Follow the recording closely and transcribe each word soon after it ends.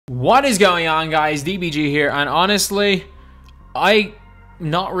What is going on, guys? DBG here, and honestly, I'm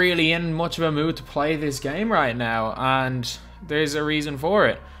not really in much of a mood to play this game right now, and there's a reason for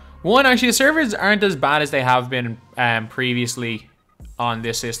it. One, actually, the servers aren't as bad as they have been previously on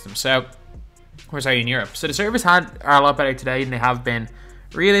this system. So, we're sorry, in Europe. So the servers are a lot better today than they have been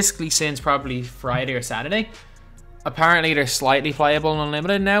realistically since probably Friday or Saturday. Apparently, they're slightly playable and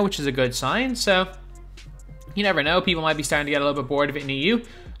unlimited now, which is a good sign. So, you never know. People might be starting to get a little bit bored of it in the EU,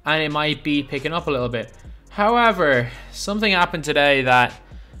 and it might be picking up a little bit. However, something happened today that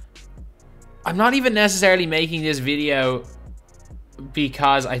I'm not even necessarily making this video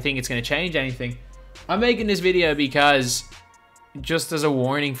because I think it's going to change anything. I'm making this video because just as a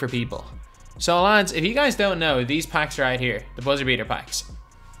warning for people. So lads, if you guys don't know, these packs right here, the buzzer beater packs,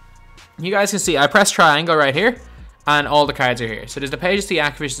 you guys can see I press triangle right here and all the cards are here. So there's the peja,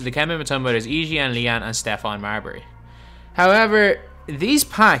 stojakovic, there's the dikembe, mutumbo, there's jianlian and Stefan Marbury. However, these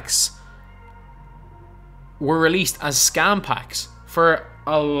packs were released as scam packs for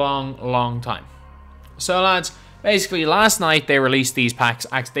a long time. So lads, basically last night they released these packs,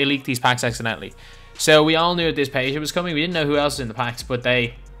 they leaked these packs accidentally. So we all knew that this page was coming, we didn't know who else was in the packs, but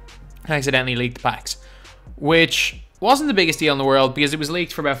they accidentally leaked the packs, which wasn't the biggest deal in the world because it was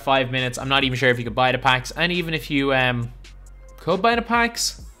leaked for about 5 minutes. I'm not even sure if you could buy the packs, and even if you could buy the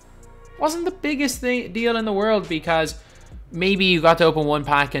packs, wasn't the biggest deal in the world because maybe you got to open one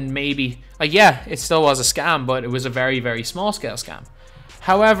pack and maybe, like, yeah, it still was a scam, but it was a very small scale scam.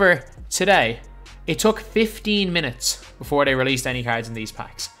 However, today, it took 15 minutes before they released any cards in these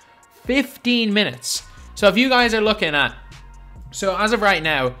packs. 15 minutes. So if you guys are looking at, so as of right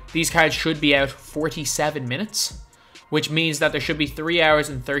now, these cards should be out 47 minutes, which means that there should be 3 hours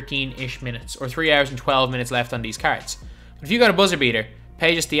and 13-ish minutes, or 3 hours and 12 minutes left on these cards. But if you got a buzzer beater,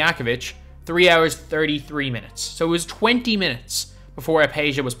 peja, stojakovic, 3 hours 33 minutes. So it was 20 minutes before a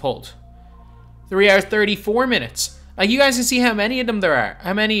peja was pulled. 3 hours 34 minutes. Like, you guys can see how many of them there are.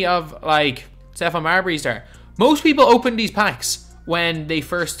 How many of, like, Stefan Marbury's there are. Most people open these packs when they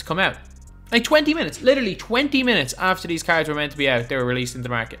first come out. Like 20 minutes, literally 20 minutes after these cards were meant to be out, they were released into the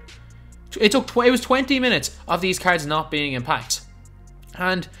market. It was 20 minutes of these cards not being in packs.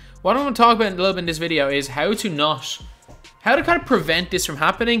 And what I'm going to talk about a little bit in this video is how to kind of prevent this from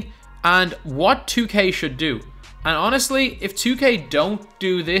happening and what 2K should do. And honestly, if 2K don't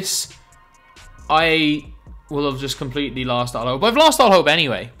do this, I will have just completely lost all hope. I've lost all hope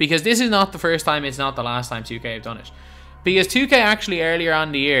anyway, because this is not the first time, it's not the last time 2K have done it. Because 2K actually earlier on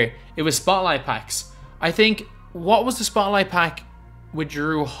in the year, it was spotlight packs. I think, what was the spotlight pack with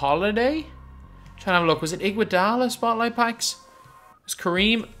Drew Holiday? I'm trying to have a look. Was it Iguodala spotlight packs? It was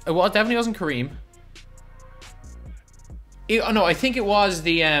Kareem? Well, it definitely wasn't Kareem. Oh no, I think it was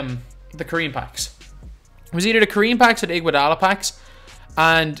the Kareem packs. It was either the Kareem packs or the Iguodala packs.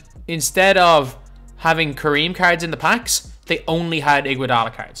 And instead of having Kareem cards in the packs, they only had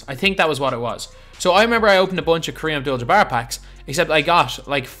Iguodala cards. I think that was what it was. So I remember I opened a bunch of Kareem Abdul-Jabbar packs, except I got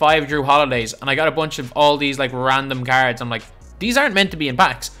like 5 Drew Holidays, and I got a bunch of all these like random cards. I'm like, these aren't meant to be in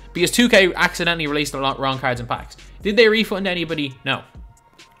packs, because 2K accidentally released the wrong cards in packs. Did they refund anybody? No.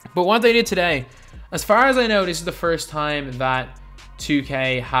 But what they did today, as far as I know, this is the first time that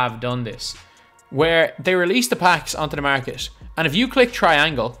 2K have done this, where they released the packs onto the market, and if you click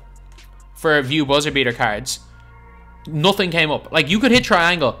triangle for view buzzer beater cards, nothing came up. Like, you could hit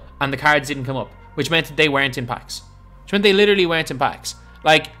triangle and the cards didn't come up, which meant that they weren't in packs. Which meant they literally weren't in packs.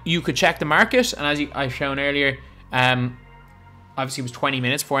 Like, you could check the market, and as I've shown earlier, obviously it was 20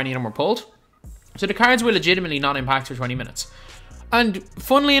 minutes before any of them were pulled. So the cards were legitimately not in packs for 20 minutes. And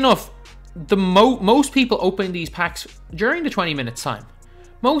funnily enough, most people open these packs during the 20 minutes time.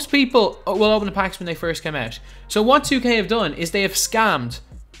 Most people will open the packs when they first come out. So what 2K have done is they have scammed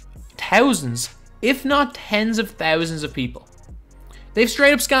thousands, if not tens of thousands of people. They've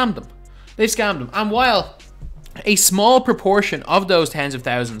straight up scammed them. They've scammed them. And while a small proportion of those tens of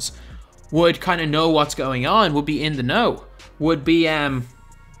thousands would kind of know what's going on, would be in the know, would be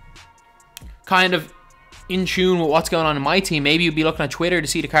kind of in tune with what's going on in MyTEAM, maybe you'd be looking at Twitter to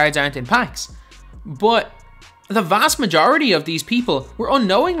see the cards aren't in packs. But the vast majority of these people were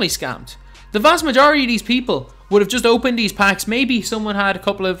unknowingly scammed. The vast majority of these people would have just opened these packs. Maybe someone had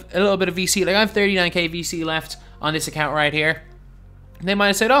a little bit of VC. Like, I have 39k VC left on this account right here. They might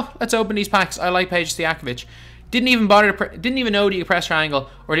have said, oh, let's open these packs. I like peja, stojakovic. Didn't even know that you press triangle,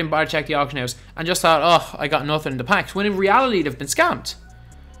 or didn't bother to check the auction house, and just thought, oh, I got nothing in the packs, when in reality they've been scammed.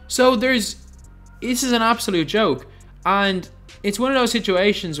 So this is an absolute joke, and it's one of those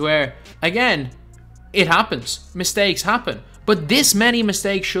situations where, again, it happens. Mistakes happen. But this many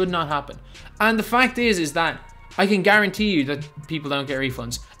mistakes should not happen. And the fact is that I can guarantee you that people don't get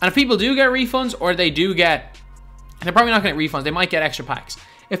refunds. And if people do get refunds, or they do get... They're probably not going to get refunds. They might get extra packs.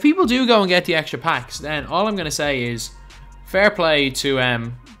 If people do go and get the extra packs, then all I'm going to say is fair play to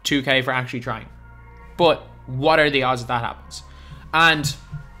 2K for actually trying. But what are the odds that that happens? And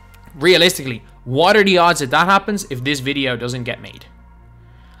realistically, what are the odds that that happens if this video doesn't get made?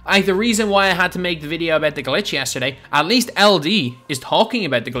 Like, the reason why I had to make the video about the glitch yesterday, at least LD is talking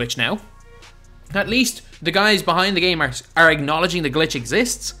about the glitch now. At least the guys behind the game are acknowledging the glitch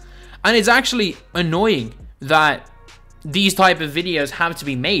exists. And it's actually annoying that these type of videos have to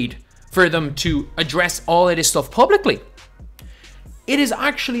be made for them to address all of this stuff publicly. It is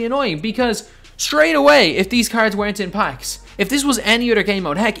actually annoying because straight away, if these cards weren't in packs, if this was any other game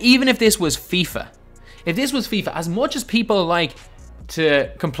mode, heck, even if this was FIFA, as much as people like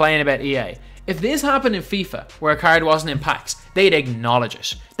to complain about EA, if this happened in FIFA where a card wasn't in packs, they'd acknowledge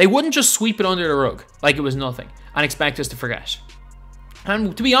it. They wouldn't just sweep it under the rug like it was nothing and expect us to forget.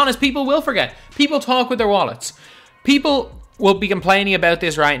 And to be honest, people will forget. People talk with their wallets. People will be complaining about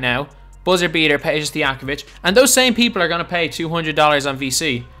this right now. Buzzer beater, peja, stojakovic, and those same people are going to pay $200 on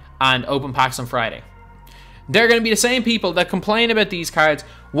VC and open packs on Friday. They're going to be the same people that complain about these cards.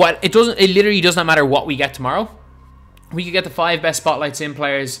 It literally does not matter what we get tomorrow. We could get the 5 best spotlights in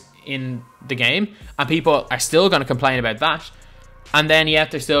players in the game, and people are still going to complain about that. And then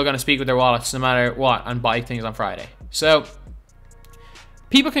yet they're still going to speak with their wallets no matter what and buy things on Friday. So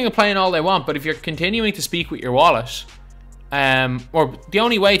people can complain all they want, but if you're continuing to speak with your wallet, or the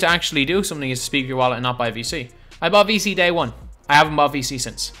only way to actually do something is to speak with your wallet and not buy VC. I bought VC day 1. I haven't bought VC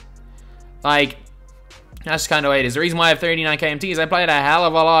since. Like, that's kind of the way it is. The reason why I have 39 KMT is I played a hell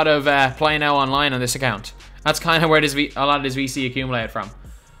of a lot of Play Now Online on this account. That's kind of where a lot of this VC accumulated from.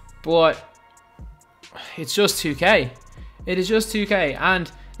 But it's just 2K. It is just 2K.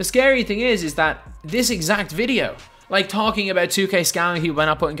 And the scary thing is that this exact video, like talking about 2K scamming people by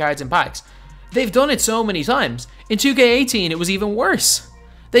not putting cards in packs, they've done it so many times. In 2K18, it was even worse.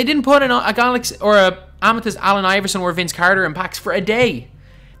 They didn't put a Galaxy or a Amethyst Allen Iverson or Vince Carter in packs for a day.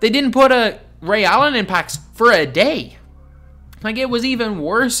 They didn't put a Ray Allen in packs for a day. Like, it was even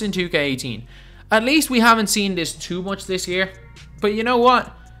worse in 2K18. At least we haven't seen this too much this year. But you know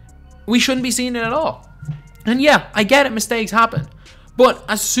what? We shouldn't be seeing it at all. And yeah, I get it, mistakes happen. But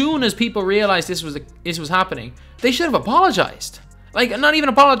as soon as people realized this was happening, they should have apologized. Like, not even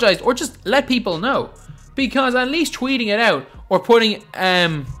apologized, or just let people know. Because at least tweeting it out, or putting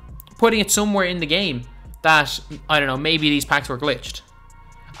it somewhere in the game that, I don't know, maybe these packs were glitched.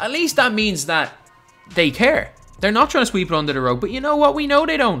 At least that means that they care. They're not trying to sweep it under the rug. But you know what? We know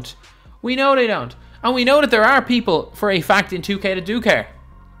they don't. We know they don't. And we know that there are people, for a fact, in 2K that do care.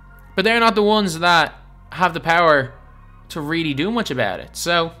 But they're not the ones that have the power to really do much about it.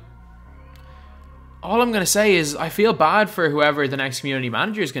 So all I'm going to say is I feel bad for whoever the next community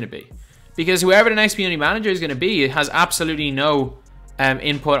manager is going to be. Because whoever the next community manager is going to be has absolutely no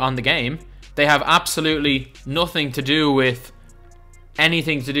input on the game. They have absolutely nothing to do with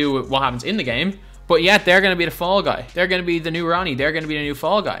anything to do with what happens in the game. But yet they're going to be the fall guy. They're going to be the new Ronnie. They're going to be the new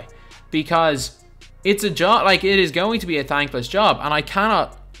fall guy. Because it's a job, like, it is going to be a thankless job. And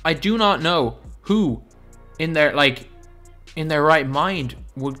I do not know who in their right mind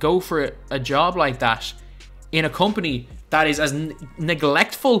would go for a job like that in a company that is as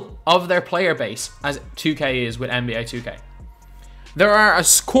neglectful of their player base as 2K is with NBA 2K. There are a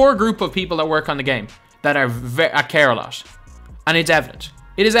core group of people that work on the game that care a lot. And it's evident.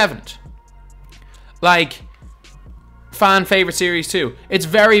 It is evident. Like, fan favorite series 2. It's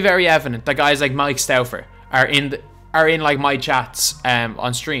very, very evident that guys like Mike Stauffer are in like my chats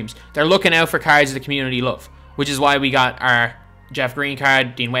on streams. They're looking out for cards that the community love, which is why we got our Jeff Green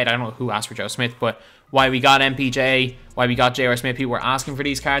card, Dean Wade. I don't know who asked for Joe Smith, but why we got MPJ, why we got J.R. Smith. People were asking for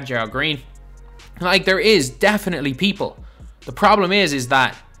these cards, Gerald Green. Like, there is definitely people. The problem is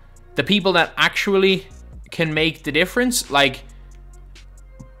that the people that actually can make the difference, like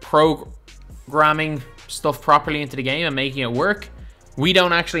programming stuff properly into the game and making it work, we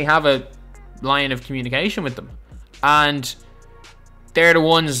don't actually have a line of communication with them. And they're the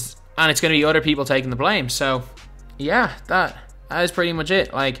ones, and it's going to be other people taking the blame. So yeah, that is pretty much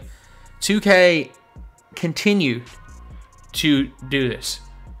it. Like, 2K continue to do this.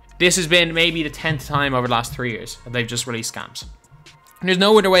 This has been maybe the 10th time over the last 3 years that they've just released scams. And there's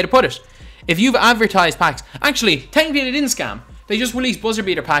no other way to put it. If you've advertised packs, actually, technically they didn't scam. They just released buzzer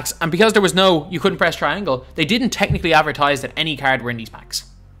beater packs, and because there was you couldn't press triangle, they didn't technically advertise that any card were in these packs.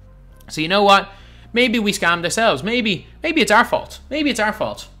 So you know what? Maybe we scammed ourselves. Maybe it's our fault. Maybe it's our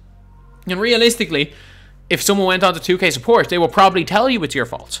fault. And realistically, if someone went on to 2K support, they will probably tell you it's your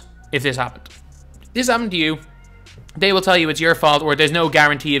fault if this happened. If this happened to you, they will tell you it's your fault, or there's no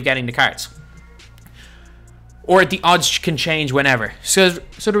guarantee of getting the cards. Or the odds can change whenever. So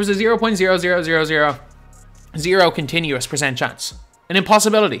there was a 0.00000 continuous % chance. An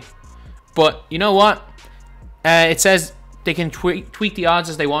impossibility. But you know what? It says they can tweak the odds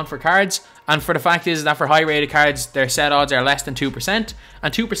as they want for cards. And for the fact is that for high rated cards, their set odds are less than 2%.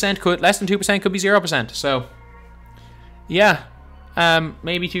 And less than 2% could be 0%. So, yeah.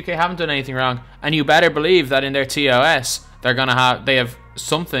 Maybe 2K haven't done anything wrong. And you better believe that in their TOS, they have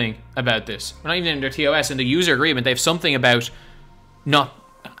something about this. Not even in their TOS, in the user agreement, they have something about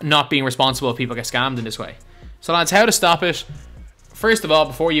not being responsible if people get scammed in this way. So lads, how to stop it? First of all,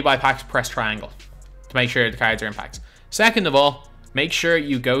 before you buy packs, press triangle to make sure the cards are in packs. Second of all, make sure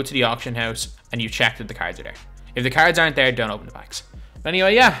you go to the auction house and you check that the cards are there. If the cards aren't there, don't open the packs. But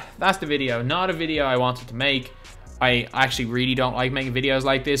anyway, yeah, that's the video. Not a video I wanted to make. I actually really don't like making videos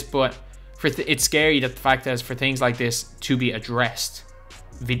like this, but it's scary that the fact is for things like this to be addressed,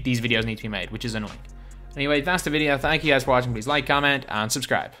 these videos need to be made, which is annoying. Anyway, that's the video. Thank you guys for watching. Please like, comment, and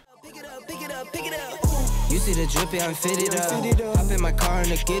subscribe. You see the drippy, I'm fitted up. Hop in my car and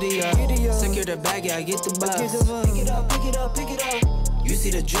the giddy up. Secure the bag, yeah, I get the bus. Pick it up, pick it up, pick it up. You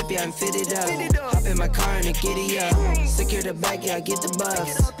see the drippy, I'm fitted up. Hop in my car and the giddy up. Secure the bag, yeah, I get the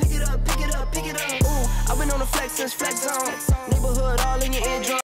bus. Pick it up, pick it up, pick it up. I've been on the flex since flex zone. Neighborhood all in your eardrum.